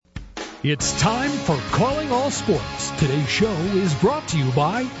It's time for Calling All Sports. Today's show is brought to you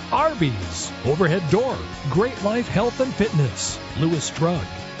by Arby's, Overhead Door, Great Life Health and Fitness, Lewis Drug,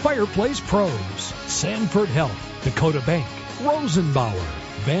 Fireplace Pros, Sanford Health, Dakota Bank, Rosenbauer,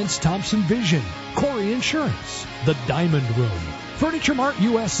 Vance Thompson Vision, Corey Insurance, The Diamond Room, Furniture Mart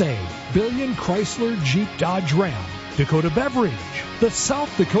USA, Billion Chrysler Jeep Dodge Ram, Dakota Beverage, the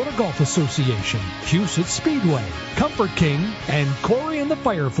South Dakota Golf Association, Huset Speedway, Comfort King, and Corey and the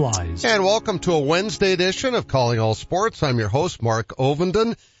Fireflies. And welcome to a Wednesday edition of Calling All Sports. I'm your host, Mark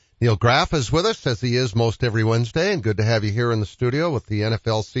Ovenden. Neil Graff is with us, as he is most every Wednesday, and good to have you here in the studio with the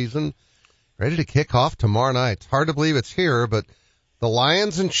NFL season ready to kick off tomorrow night. It's hard to believe it's here, but the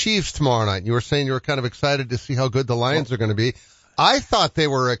Lions and Chiefs tomorrow night. You were saying you were kind of excited to see how good the Lions are going to be. I thought they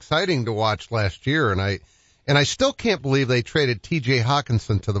were exciting to watch last year, and I still can't believe they traded T.J.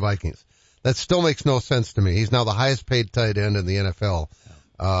 Hawkinson to the Vikings. That still makes no sense to me. He's now the highest paid tight end in the NFL,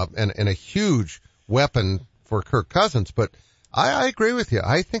 and a huge weapon for Kirk Cousins. But I agree with you.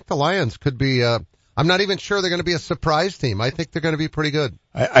 I think the Lions could be, I'm not even sure they're going to be a surprise team. I think they're going to be pretty good.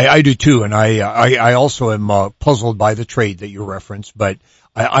 I do too, and I also am puzzled by the trade that you referenced, but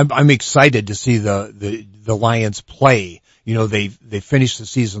I'm excited to see the Lions play. You know, they finished the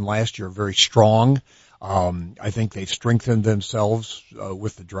season last year very strong. I think they've strengthened themselves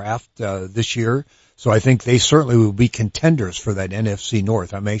with the draft this year, so I think they certainly will be contenders for that NFC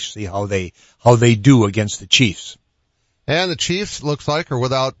North. I'm anxious to see how they do against the Chiefs. And the Chiefs looks like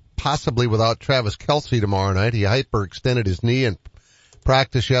are possibly without Travis Kelce tomorrow night. He hyperextended his knee in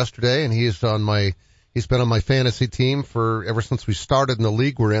practice yesterday, and he's been on my fantasy team ever since we started in the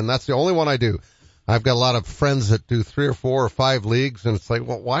league we're in. That's the only one I do. I've got a lot of friends that do 3 or 4 or 5 leagues, and it's like,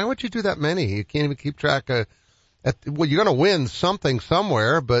 well, why would you do that many? You can't even keep track of, well, you're going to win something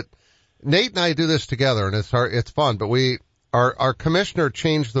somewhere, but Nate and I do this together, and it's fun, but our commissioner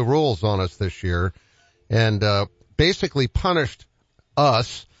changed the rules on us this year, and, basically punished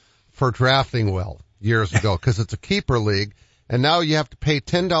us for drafting well years ago, because it's a keeper league, and now you have to pay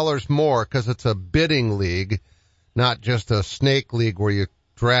 $10 more because it's a bidding league, not just a snake league where you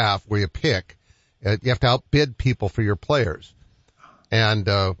draft, where you pick. You have to outbid people for your players. And,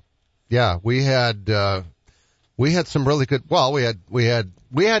 we had some really good, we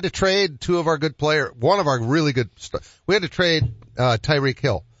had to trade 2 of our good players, one of our really good, we had to trade, Tyreek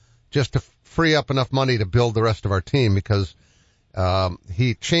Hill just to free up enough money to build the rest of our team, because,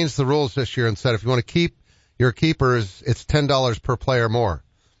 he changed the rules this year and said if you want to keep your keepers, it's $10 per player more.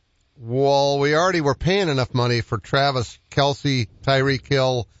 Well, we already were paying enough money for Travis Kelce, Tyreek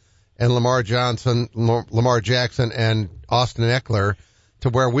Hill, and Lamar Jackson, and Austin Eckler, to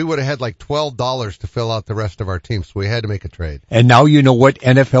where we would have had like $12 to fill out the rest of our team, so we had to make a trade. And now you know what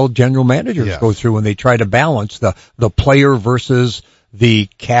NFL general managers go through when they try to balance the player versus the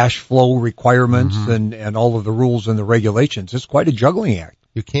cash flow requirements and all of the rules and the regulations. It's quite a juggling act.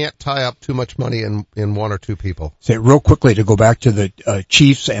 You can't tie up too much money in 1 or 2 people. Say real quickly to go back to the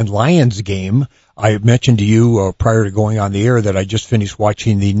Chiefs and Lions game. I mentioned to you prior to going on the air that I just finished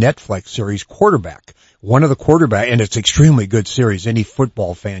watching the Netflix series Quarterback. One of the quarterbacks, and it's an extremely good series. Any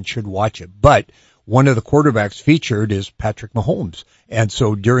football fan should watch it. But one of the quarterbacks featured is Patrick Mahomes. And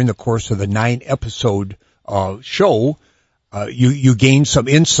so during the course of the 9-episode show, you gain some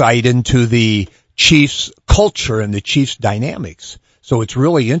insight into the Chiefs culture and the Chiefs dynamics. So it's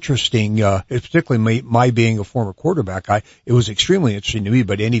really interesting, particularly my being a former quarterback. It was extremely interesting to me,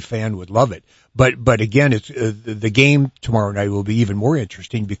 but any fan would love it. But again, it's, the game tomorrow night will be even more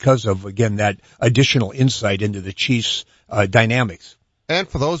interesting because of, again, that additional insight into the Chiefs, dynamics. And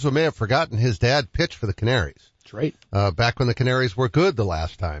for those who may have forgotten, his dad pitched for the Canaries. That's right. Back when the Canaries were good the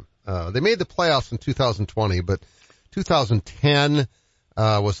last time. They made the playoffs in 2020, but 2010,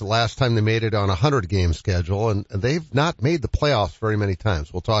 was the last time they made it on a 100-game schedule, and they've not made the playoffs very many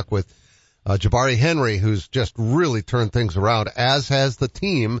times. We'll talk with Jabari Henry, who's just really turned things around, as has the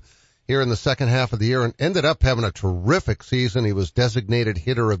team here in the second half of the year, and ended up having a terrific season. He was designated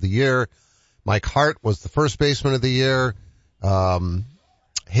hitter of the year. Mike Hart was the first baseman of the year.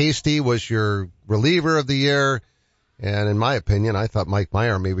 Hasty was your reliever of the year. And in my opinion, I thought Mike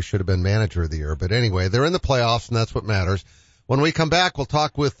Meyer maybe should have been manager of the year. But anyway, they're in the playoffs, and that's what matters. When we come back, we'll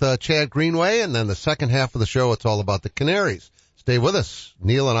talk with Chad Greenway, and then the second half of the show, it's all about the Canaries. Stay with us.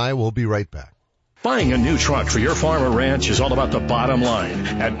 Neil and I will be right back. Buying a new truck for your farm or ranch is all about the bottom line.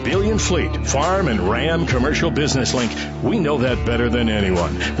 At Billion Fleet, Farm and Ram Commercial Business Link, we know that better than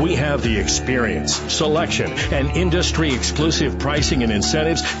anyone. We have the experience, selection, and industry-exclusive pricing and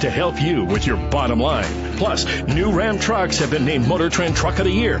incentives to help you with your bottom line. Plus, new Ram trucks have been named Motor Trend Truck of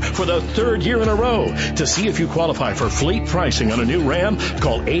the Year for the third year in a row. To see if you qualify for fleet pricing on a new Ram,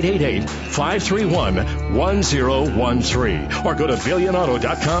 call 888-531-1013 or go to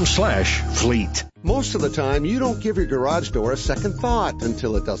billionauto.com/fleet. Most of the time, you don't give your garage door a second thought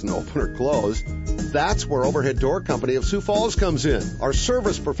until it doesn't open or close. That's where Overhead Door Company of Sioux Falls comes in. Our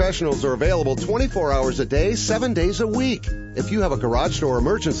service professionals are available 24 hours a day, 7 days a week. If you have a garage door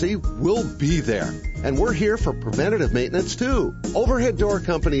emergency, we'll be there. And we're here for preventative maintenance, too. Overhead Door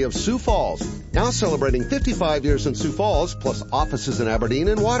Company of Sioux Falls, now celebrating 55 years in Sioux Falls, plus offices in Aberdeen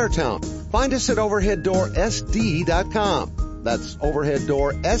and Watertown. Find us at overheaddoorsd.com. That's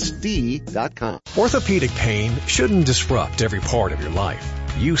overheaddoorsd.com. Orthopedic pain shouldn't disrupt every part of your life.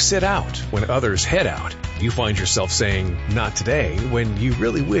 You sit out when others head out. You find yourself saying, not today, when you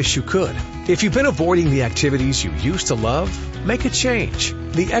really wish you could. If you've been avoiding the activities you used to love, make a change.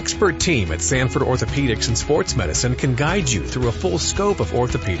 The expert team at Sanford Orthopedics and Sports Medicine can guide you through a full scope of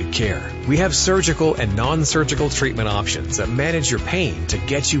orthopedic care. We have surgical and non-surgical treatment options that manage your pain to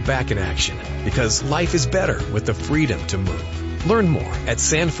get you back in action. Because life is better with the freedom to move. Learn more at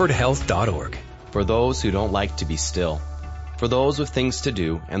sanfordhealth.org. For those who don't like to be still. For those with things to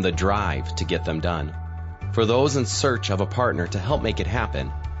do and the drive to get them done. For those in search of a partner to help make it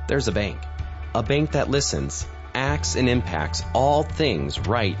happen, there's a bank. A bank that listens, acts, and impacts all things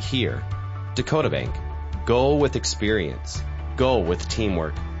right here. Dakota Bank. Go with experience. Go with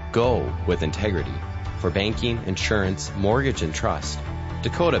teamwork. Go with integrity. For banking, insurance, mortgage, and trust.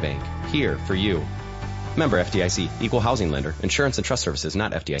 Dakota Bank. Here for you. Member FDIC. Equal housing lender. Insurance and trust services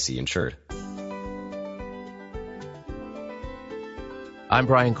not FDIC insured. I'm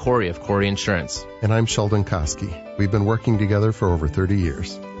Brian Corey of Corey Insurance. And I'm Sheldon Koski. We've been working together for over 30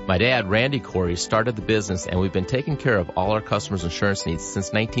 years. My dad, Randy Corey, started the business, and we've been taking care of all our customers' insurance needs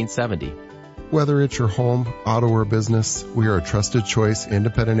since 1970. Whether it's your home, auto, or business, we are a trusted choice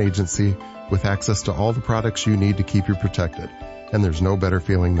independent agency with access to all the products you need to keep you protected. And there's no better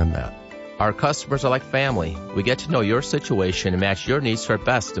feeling than that. Our customers are like family. We get to know your situation and match your needs to our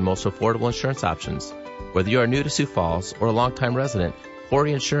best and most affordable insurance options. Whether you are new to Sioux Falls or a longtime resident,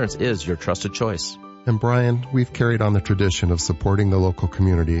 Corey Insurance is your trusted choice. And Brian, we've carried on the tradition of supporting the local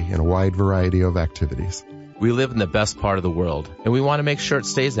community in a wide variety of activities. We live in the best part of the world, and we want to make sure it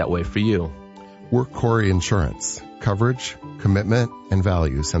stays that way for you. We're Corey Insurance. Coverage, commitment, and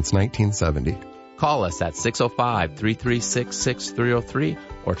value since 1970. Call us at 605-336-6303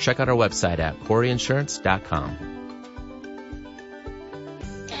 or check out our website at coreyinsurance.com.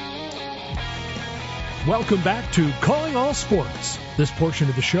 Welcome back to Calling All Sports. This portion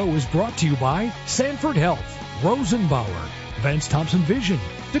of the show is brought to you by Sanford Health, Rosenbauer, Vance Thompson Vision,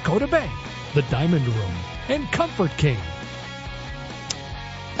 Dakota Bank, The Diamond Room, and Comfort King.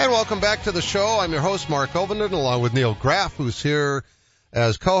 And welcome back to the show. I'm your host, Mark Ovenden, along with Neil Graff, who's here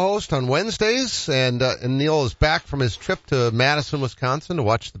as co-host on Wednesdays. And Neil is back from his trip to Madison, Wisconsin to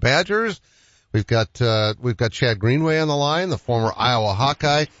watch the Badgers. We've got Chad Greenway on the line, the former Iowa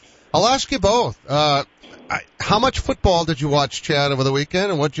Hawkeye. I'll ask you both. How much football did you watch, Chad, over the weekend,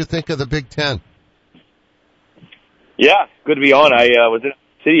 and what did you think of the Big Ten? Yeah, good to be on. I was in the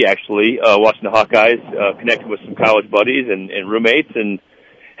city, actually, watching the Hawkeyes, connected with some college buddies and roommates, and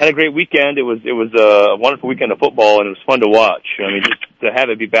had a great weekend. It was a wonderful weekend of football, and it was fun to watch. I mean, just to have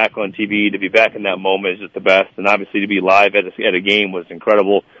it be back on TV, to be back in that moment is just the best, and obviously to be live at a game was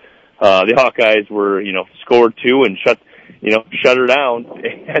incredible. The Hawkeyes were, scored 2 and shut her down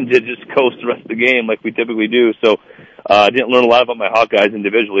and did just coast the rest of the game like we typically do. So, I didn't learn a lot about my Hawkeyes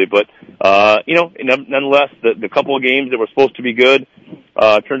individually, but, nonetheless, the couple of games that were supposed to be good,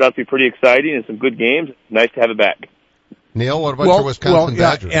 turned out to be pretty exciting and some good games. Nice to have it back. Neil, what about your Wisconsin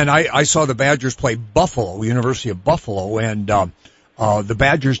Badgers? And I saw the Badgers play Buffalo, University of Buffalo, and, the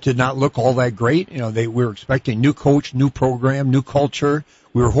Badgers did not look all that great. We were expecting new coach, new program, new culture.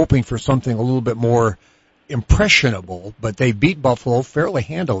 We were hoping for something a little bit more impressionable, but they beat Buffalo fairly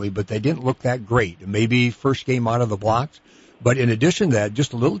handily, but they didn't look that great. Maybe first game out of the blocks. But in addition to that,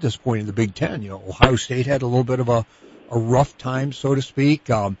 just a little disappointing in the Big Ten. Ohio State had a little bit of a rough time, so to speak.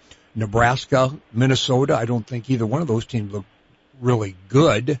 Nebraska, Minnesota, I don't think either one of those teams looked really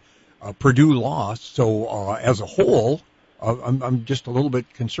good. Purdue lost. So, as a whole, I'm just a little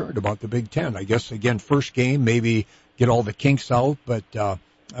bit concerned about the Big Ten. I guess, again, first game, maybe get all the kinks out, but,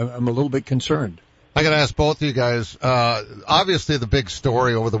 I'm a little bit concerned. I got to ask both of you guys. Obviously, the big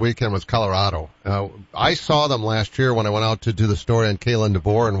story over the weekend was Colorado. I saw them last year when I went out to do the story on Kalen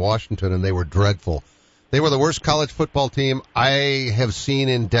DeBoer in Washington, and they were dreadful. They were the worst college football team I have seen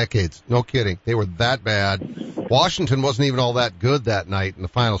in decades. No kidding. They were that bad. Washington wasn't even all that good that night, and the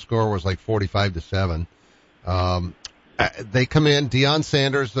final score was like 45-7. They come in, Deion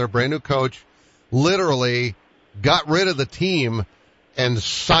Sanders, their brand new coach, literally got rid of the team and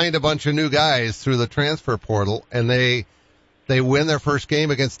signed a bunch of new guys through the transfer portal, and they win their first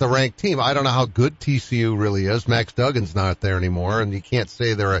game against the ranked team. I don't know how good TCU really is. Max Duggan's not there anymore, and you can't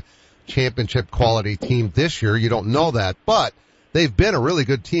say they're a championship quality team this year. You don't know that, but they've been a really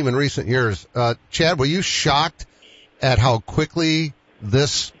good team in recent years. Chad, were you shocked at how quickly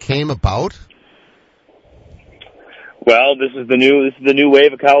this came about? Well, this is the new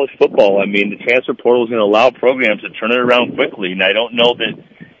wave of college football. I mean, the transfer portal is going to allow programs to turn it around quickly, and I don't know that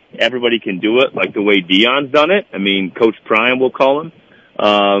everybody can do it like the way Deion's done it. I mean, Coach Prime, we'll call him.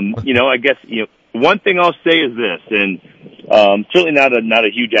 I guess one thing I'll say is this, and certainly not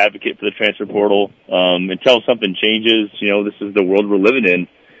a huge advocate for the transfer portal. Until something changes, this is the world we're living in.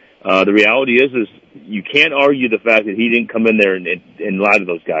 The reality is you can't argue the fact that he didn't come in there and lie to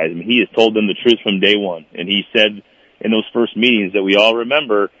those guys. I mean, he has told them the truth from day one, and he said in those first meetings that we all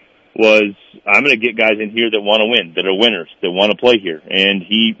remember was, I'm going to get guys in here that want to win, that are winners, that want to play here. And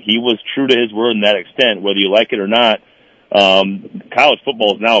he was true to his word in that extent, whether you like it or not. College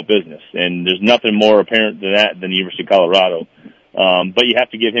football is now a business, and there's nothing more apparent than that than the University of Colorado. But you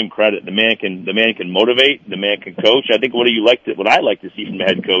have to give him credit. The man can motivate, the man can coach. I think what I like to see from a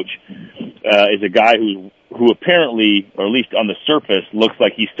head coach, is a guy who apparently, or at least on the surface, looks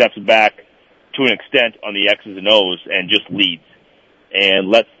like he steps back to an extent on the X's and O's and just leads and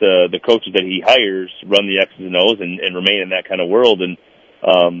lets the coaches that he hires run the X's and O's and remain in that kind of world. And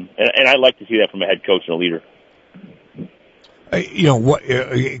I like to see that from a head coach and a leader.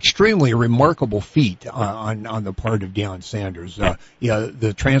 Extremely remarkable feat on the part of Deion Sanders.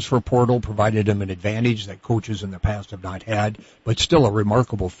 The transfer portal provided him an advantage that coaches in the past have not had, but still a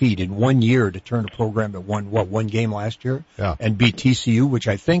remarkable feat in 1 year to turn a program that won one game last year and beat TCU, which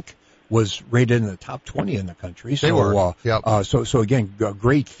I think was rated in the top 20 in the country. So, they were. So again, a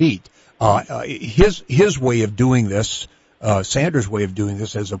great feat. His way of doing this, Sanders' way of doing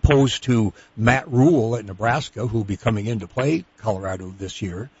this, as opposed to Matt Rule at Nebraska, who will be coming in to play Colorado this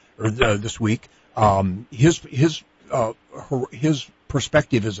year or this week. His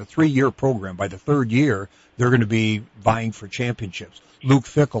perspective is a 3-year program. By the third year, they're going to be vying for championships. Luke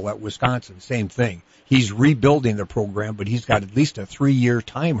Fickell at Wisconsin, same thing. He's rebuilding the program, but he's got at least a 3-year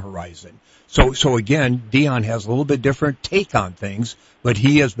time horizon. So again, Deion has a little bit different take on things, but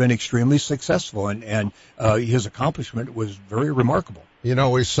he has been extremely successful, and his accomplishment was very remarkable.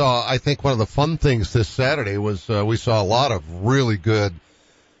 We saw, I think one of the fun things this Saturday was we saw a lot of really good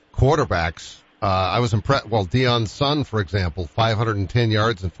quarterbacks. I was impressed. Well, Deion's son, for example, 510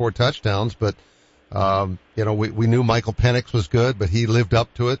 yards and 4 touchdowns, but we knew Michael Penix was good, but he lived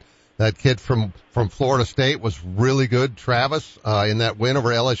up to it. That kid from Florida State was really good, Travis, in that win over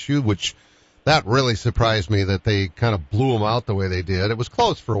LSU, which that really surprised me that they kind of blew him out the way they did. It was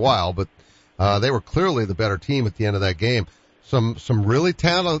close for a while, but they were clearly the better team at the end of that game. Some really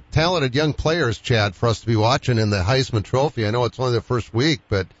talented young players, Chad, for us to be watching in the Heisman Trophy. I know it's only the first week,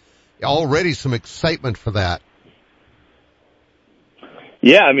 but already some excitement for that.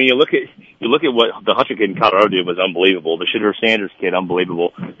 Yeah, I mean, you look at what the Hunter kid in Colorado did was unbelievable. The Shedeur Sanders kid,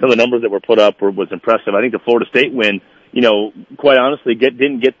 unbelievable. Some of the numbers that were put up was impressive. I think the Florida State win, quite honestly,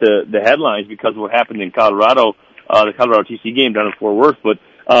 didn't get the headlines because of what happened in Colorado, the Colorado TC game down in Fort Worth, but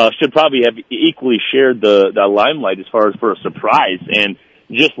should probably have equally shared the limelight as far as for a surprise. And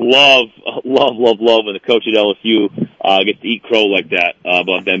just love when the coach at LSU gets to eat crow like that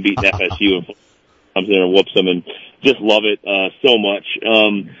about them beating FSU and comes in and whoops them, and just love it so much.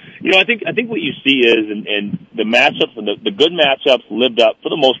 I think what you see is, and the matchups and the good matchups lived up for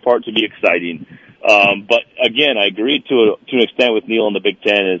the most part to be exciting. But again, I agree to an extent with Neil on the Big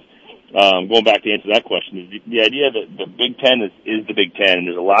Ten. Is going back to answer that question, is the idea that the Big Ten is the Big Ten, and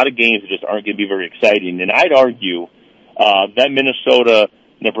there's a lot of games that just aren't going to be very exciting. And I'd argue that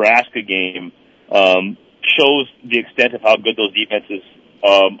Minnesota-Nebraska game shows the extent of how good those defenses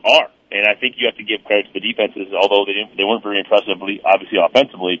are. And I think you have to give credit to the defenses, although they weren't very impressive, obviously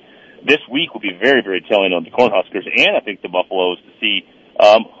offensively. This week will be very, very telling on the Cornhuskers and I think the Buffaloes to see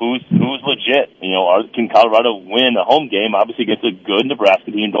who's legit. Can Colorado win a home game? Obviously against a good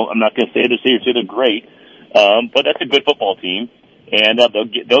Nebraska team. I'm not going to say they're great, but that's a good football team, and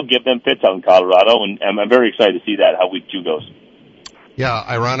they'll give them fits out in Colorado. And I'm very excited to see that how week 2 goes. Yeah,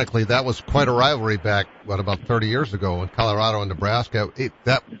 ironically, that was quite a rivalry back, about 30 years ago when Colorado and Nebraska.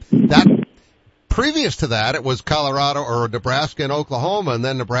 Previous to that, it was Colorado or Nebraska and Oklahoma, and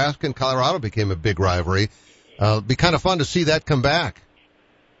then Nebraska and Colorado became a big rivalry. It'd be kind of fun to see that come back.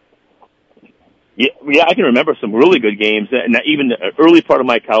 Yeah, I can remember some really good games. And even the early part of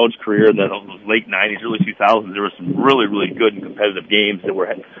my college career, in those late 90s, early 2000s, there were some really, really good and competitive games that were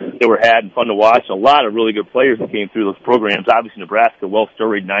had and fun to watch. A lot of really good players that came through those programs. Obviously, Nebraska,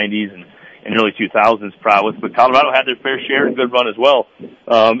 well-storied 90s and early 2000s prowess, but Colorado had their fair share and good run as well.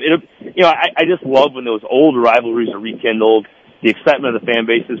 I just love when those old rivalries are rekindled. The excitement of the fan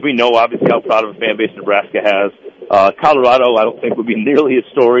bases. We know obviously how proud of a fan base Nebraska has. Colorado, I don't think would be nearly as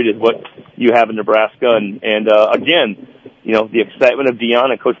storied as what you have in Nebraska. And again, the excitement of Deion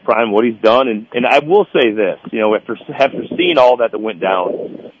and Coach Prime, what he's done. And I will say this, after seeing all that went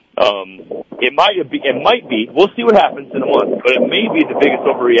down, it might be, we'll see what happens in a month, but it may be the biggest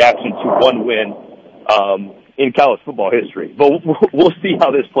overreaction to one win, in college football history. But we'll see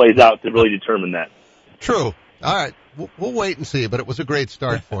how this plays out to really determine that. True. All right. We'll wait and see, but it was a great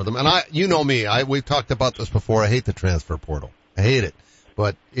start for them. And we've talked about this before. I hate the transfer portal. I hate it,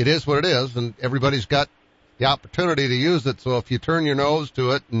 but it is what it is, and everybody's got the opportunity to use it. So if you turn your nose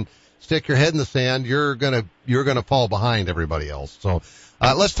to it and stick your head in the sand, you're gonna fall behind everybody else. So,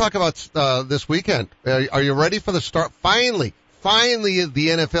 let's talk about, this weekend. Are you ready for the start? Finally, the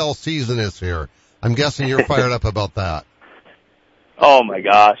NFL season is here. I'm guessing you're fired up about that. Oh my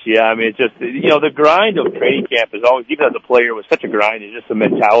gosh, yeah. I mean, it's just, the grind of training camp is always, even as a player, was such a grind. It's just a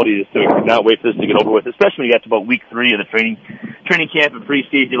mentality just to not wait for this to get over with, especially when you get to about week 3 of the training camp and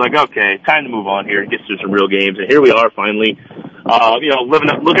preseason. You're like, okay, time to move on here and get to some real games. And here we are finally,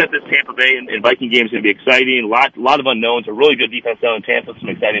 looking at this Tampa Bay and Viking game is going to be exciting. A lot of unknowns, a really good defense down in Tampa, some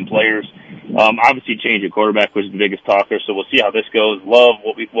exciting players. Obviously change at quarterback was the biggest talker. So we'll see how this goes. Love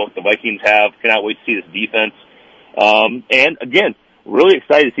what the Vikings have. Cannot wait to see this defense. And again, really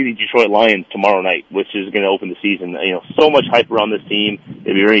excited to see the Detroit Lions tomorrow night, which is going to open the season. So much hype around this team.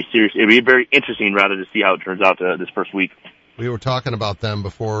 It'd be very interesting rather to see how it turns out this first week. We were talking about them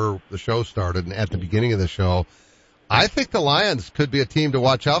before the show started and at the beginning of the show. I think the Lions could be a team to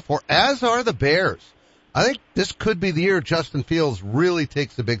watch out for, as are the Bears. I think this could be the year Justin Fields really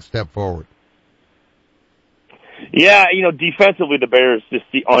takes a big step forward. Yeah, defensively the Bears, just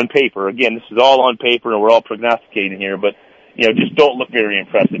on paper, again, this is all on paper and we're all prognosticating here, but just don't look very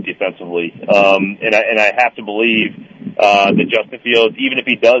impressive defensively. And I have to believe that Justin Fields, even if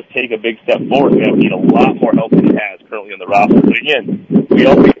he does take a big step forward, he's going to need a lot more help than he has currently on the roster. But again,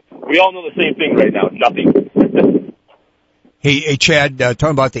 we all know the same thing right now, nothing. Hey, Chad, talking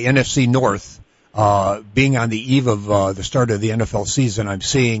about the NFC North, being on the eve of the start of the NFL season, I'm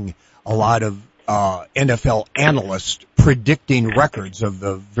seeing a lot of NFL analysts predicting records of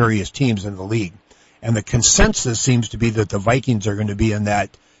the various teams in the league. And the consensus seems to be that the Vikings are going to be in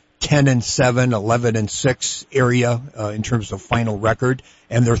that 10-7, 11-6 area in terms of final record,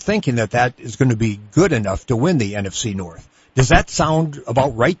 and they're thinking that is going to be good enough to win the NFC North. Does that sound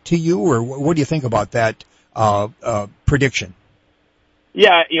about right to you, or what do you think about that prediction?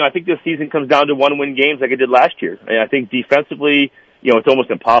 Yeah, I think this season comes down to one-win games like it did last year. And I think defensively, it's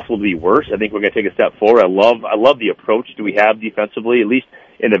almost impossible to be worse. I think we're going to take a step forward. I love the approach that we have defensively, at least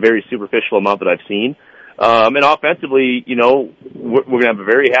in the very superficial amount that I've seen. And offensively, we're going to have a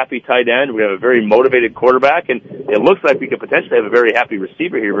very happy tight end. We're going to have a very motivated quarterback, and it looks like we could potentially have a very happy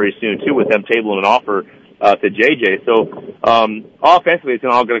receiver here very soon too, with them tabling an offer to JJ. So offensively, it's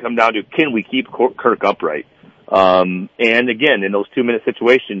all going to come down to, can we keep Kirk upright? And again, in those 2-minute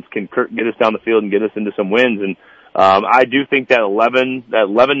situations, can Kirk get us down the field and get us into some wins? And I do think that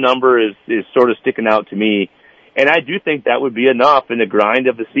 11 number is sort of sticking out to me. And I do think that would be enough in the grind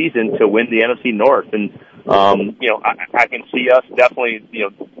of the season to win the NFC North. And, I can see us definitely,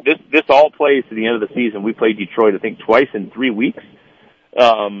 this all plays to the end of the season. We played Detroit, I think, twice in 3 weeks.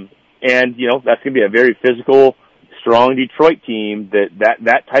 And, that's going to be a very physical, strong Detroit team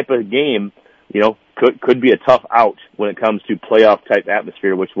that type of game, could be a tough out when it comes to playoff type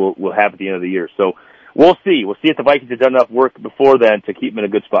atmosphere, which we'll have at the end of the year. So we'll see. We'll see if the Vikings have done enough work before then to keep them in a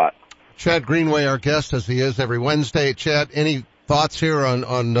good spot. Chad Greenway, our guest, as he is every Wednesday. Chad, any thoughts here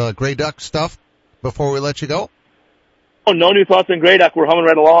on Gray Duck stuff before we let you go? Oh, no new thoughts on Gray Duck. We're humming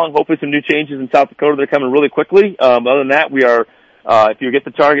right along. Hopefully some new changes in South Dakota that are coming really quickly. Other than that, we are, if you get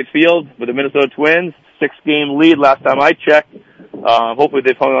the Target Field with the Minnesota Twins, 6-game lead last time I checked. Hopefully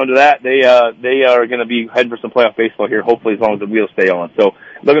they've hung on to that. They are going to be heading for some playoff baseball here, hopefully, as long as the wheels stay on. So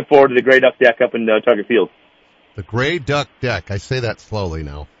looking forward to the Gray Duck deck up in Target Field. The Gray Duck deck. I say that slowly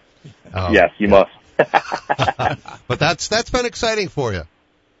now. Yes, you must. But that's been exciting for you.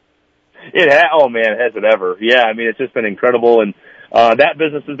 Oh man, has it ever? Yeah, I mean, it's just been incredible, and that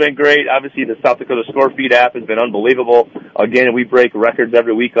business has been great. Obviously, the South Dakota Scorefeed app has been unbelievable. Again, we break records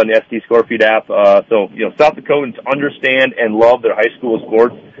every week on the SD Scorefeed app. So, South Dakotans understand and love their high school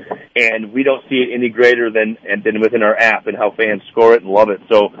sports, and we don't see it any greater than within our app and how fans score it and love it.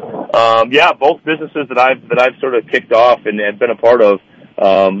 So, both businesses that I've sort of kicked off and been a part of,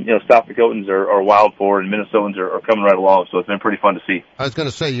 South Dakotans are wild for, and Minnesotans are coming right along. So it's been pretty fun to see. I was going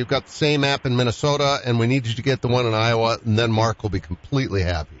to say, you've got the same app in Minnesota, and we need you to get the one in Iowa, and then Mark will be completely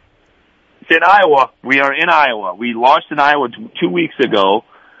happy. It's in Iowa. We are in Iowa. We launched in Iowa 2 weeks ago.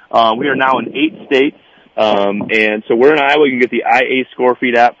 We are now in 8 states. And so we're in Iowa. You can get the IA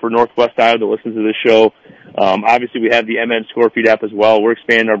Scorefeed app for Northwest Iowa that listens to this show. Obviously we have the MN Scorefeed app as well. We're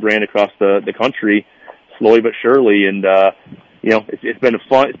expanding our brand across the country slowly but surely. And, it's been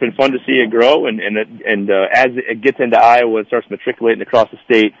fun. It's been fun to see it grow. And as it gets into Iowa and starts matriculating across the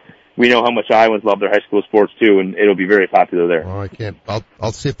state, we know how much Iowans love their high school sports too, and it'll be very popular there. Oh, I can't.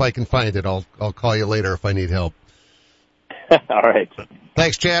 I'll see if I can find it. I'll call you later if I need help. All right.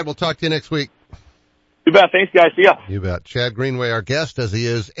 Thanks, Chad. We'll talk to you next week. You bet. Thanks, guys. See ya. You bet. Chad Greenway, our guest, as he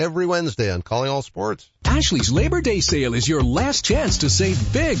is every Wednesday on Calling All Sports. Ashley's Labor Day sale is your last chance to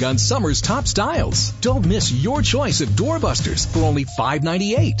save big on summer's top styles. Don't miss your choice of doorbusters for only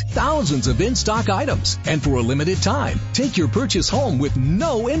 $5.98. Thousands of in-stock items. And for a limited time, take your purchase home with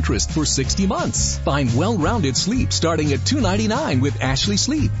no interest for 60 months. Find well-rounded sleep starting at $2.99 with Ashley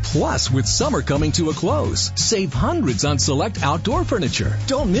Sleep. Plus, with summer coming to a close, save hundreds on select outdoor furniture.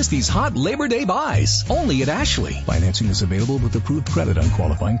 Don't miss these hot Labor Day buys. Only at Ashley. Financing is available with approved credit on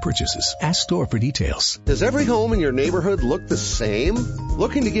qualifying purchases. Ask store for details. Does every home in your neighborhood look the same?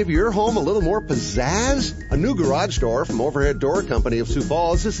 Looking to give your home a little more pizzazz? A new garage door from Overhead Door Company of Sioux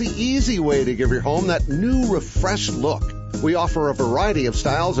Falls is the easy way to give your home that new, refreshed look. We offer a variety of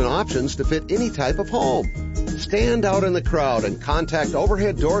styles and options to fit any type of home. Stand out in the crowd and contact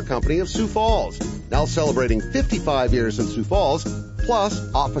Overhead Door Company of Sioux Falls. Now celebrating 55 years in Sioux Falls,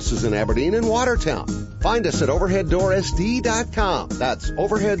 plus offices in Aberdeen and Watertown. Find us at overheaddoorsd.com. That's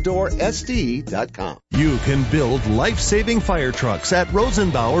overheaddoorsd.com. You can build life-saving fire trucks at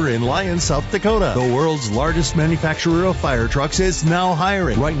Rosenbauer in Lyons, South Dakota. The world's largest manufacturer of fire trucks is now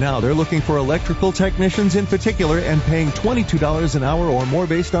hiring. Right now, they're looking for electrical technicians in particular and paying $22 an hour or more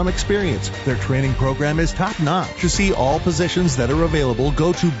based on experience. Their training program is top-notch. To see all positions that are available,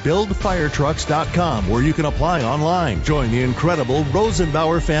 go to buildfiretrucks.com where you can apply online. Join the incredible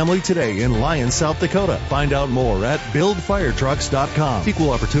Rosenbauer family today in Lyons, South Dakota. Find out more at buildfiretrucks.com. Equal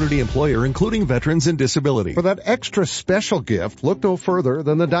opportunity employer, including veterans and disability. For that extra special gift, look no further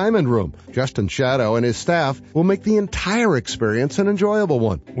than the Diamond Room. Justin Shadow and his staff will make the entire experience an enjoyable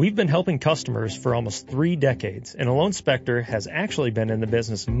one. We've been helping customers for almost 3 decades, and Alone Spectre has actually been in the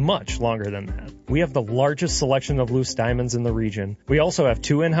business much longer than that. We have the largest selection of loose diamonds in the region. We also have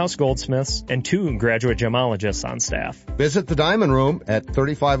 2 in-house goldsmiths and 2 graduate gemologists on staff. Visit the Diamond Room at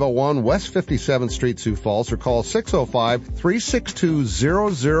 3501 West 57th Street, Sioux Falls, or call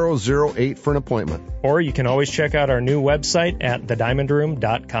 605-362-0008 for an appointment. Or you can always check out our new website at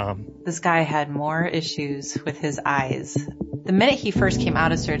thediamondroom.com. This guy had more issues with his eyes. The minute he first came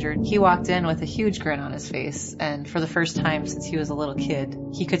out of surgery, he walked in with a huge grin on his face, and for the first time since he was a little kid,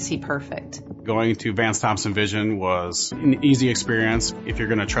 he could see perfect. Going to Vance Thompson Vision was an easy experience. If you're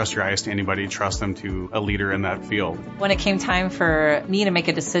going to trust your eyes to anybody, trust them to a leader in that field. When it came time for me to make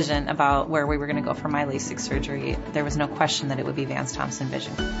a decision about where we were going to go for my LASIK surgery, there was no question that it would be Vance Thompson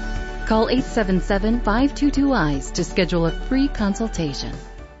Vision. Call 877-522-EYES to schedule a free consultation.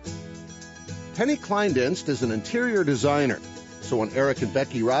 Penny Kleindienst is an interior designer. So when Eric and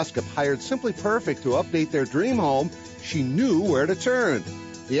Becky Roskop hired Simply Perfect to update their dream home, she knew where to turn.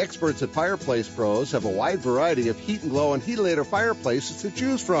 The experts at Fireplace Pros have a wide variety of heat and glow and Heatilator fireplaces to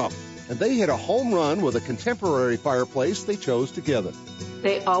choose from. And they hit a home run with a contemporary fireplace they chose together.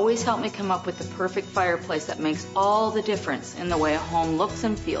 They always help me come up with the perfect fireplace that makes all the difference in the way a home looks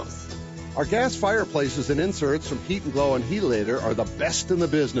and feels. Our gas fireplaces and inserts from Heat and Glow and Heatilator are the best in the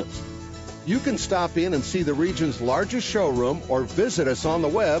business. You can stop in and see the region's largest showroom or visit us on the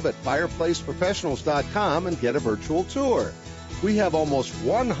web at fireplaceprofessionals.com and get a virtual tour. We have almost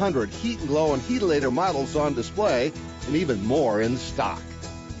 100 Heat and Glow and Heatilator models on display and even more in stock.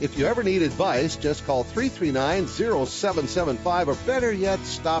 If you ever need advice, just call 339-0775 or better yet,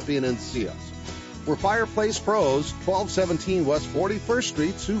 stop in and see us. We're Fireplace Pros, 1217 West 41st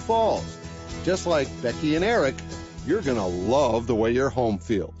Street, Sioux Falls. Just like Becky and Eric, you're going to love the way your home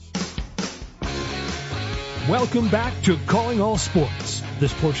feels. Welcome back to Calling All Sports.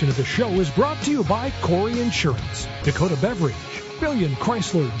 This portion of the show is brought to you by Corey Insurance, Dakota Beverage, Billion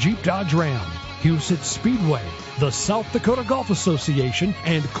Chrysler Jeep Dodge Ram, Huset Speedway, the South Dakota Golf Association,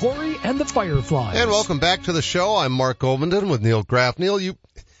 and Corey and the Fireflies. And welcome back to the show. I'm Mark Ovenden with Neil Graff. Neil, you,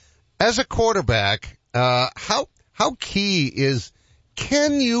 as a quarterback, how key is,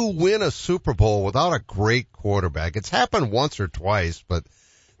 can you win a Super Bowl without a great quarterback? It's happened once or twice, but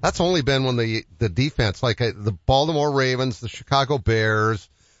that's only been when the defense, like the Baltimore Ravens, the Chicago Bears.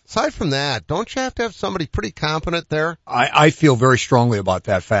 Aside from that, don't you have to have somebody pretty competent there? I feel very strongly about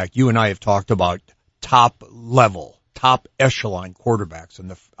that fact. You and I have talked about top echelon quarterbacks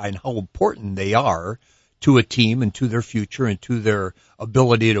and how important they are to a team and to their future and to their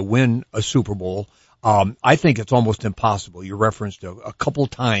ability to win a Super Bowl. I think it's almost impossible. You referenced a couple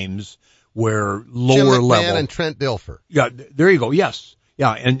times where lower Jim McMahon level. and Trent Dilfer. Yeah, there you go. Yes.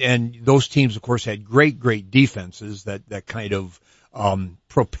 Yeah. And those teams, of course, had great defenses that kind of,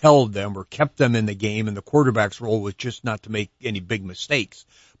 propelled them or kept them in the game, and the quarterback's role was just not to make any big mistakes.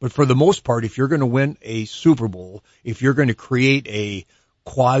 But for the most part, if you're going to win a Super Bowl, if you're going to create a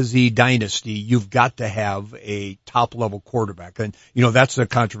quasi-dynasty, you've got to have a top-level quarterback. And, that's the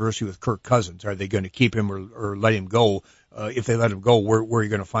controversy with Kirk Cousins. Are they going to keep him or let him go? If they let him go, where are you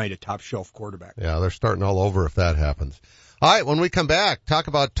going to find a top-shelf quarterback? Yeah, they're starting all over if that happens. All right, when we come back, talk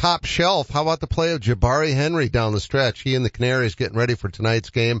about top shelf. How about the play of Jabari Henry down the stretch? He and the Canaries getting ready for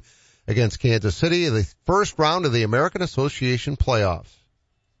tonight's game against Kansas City, the first round of the American Association playoffs.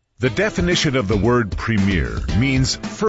 The definition of the word premier means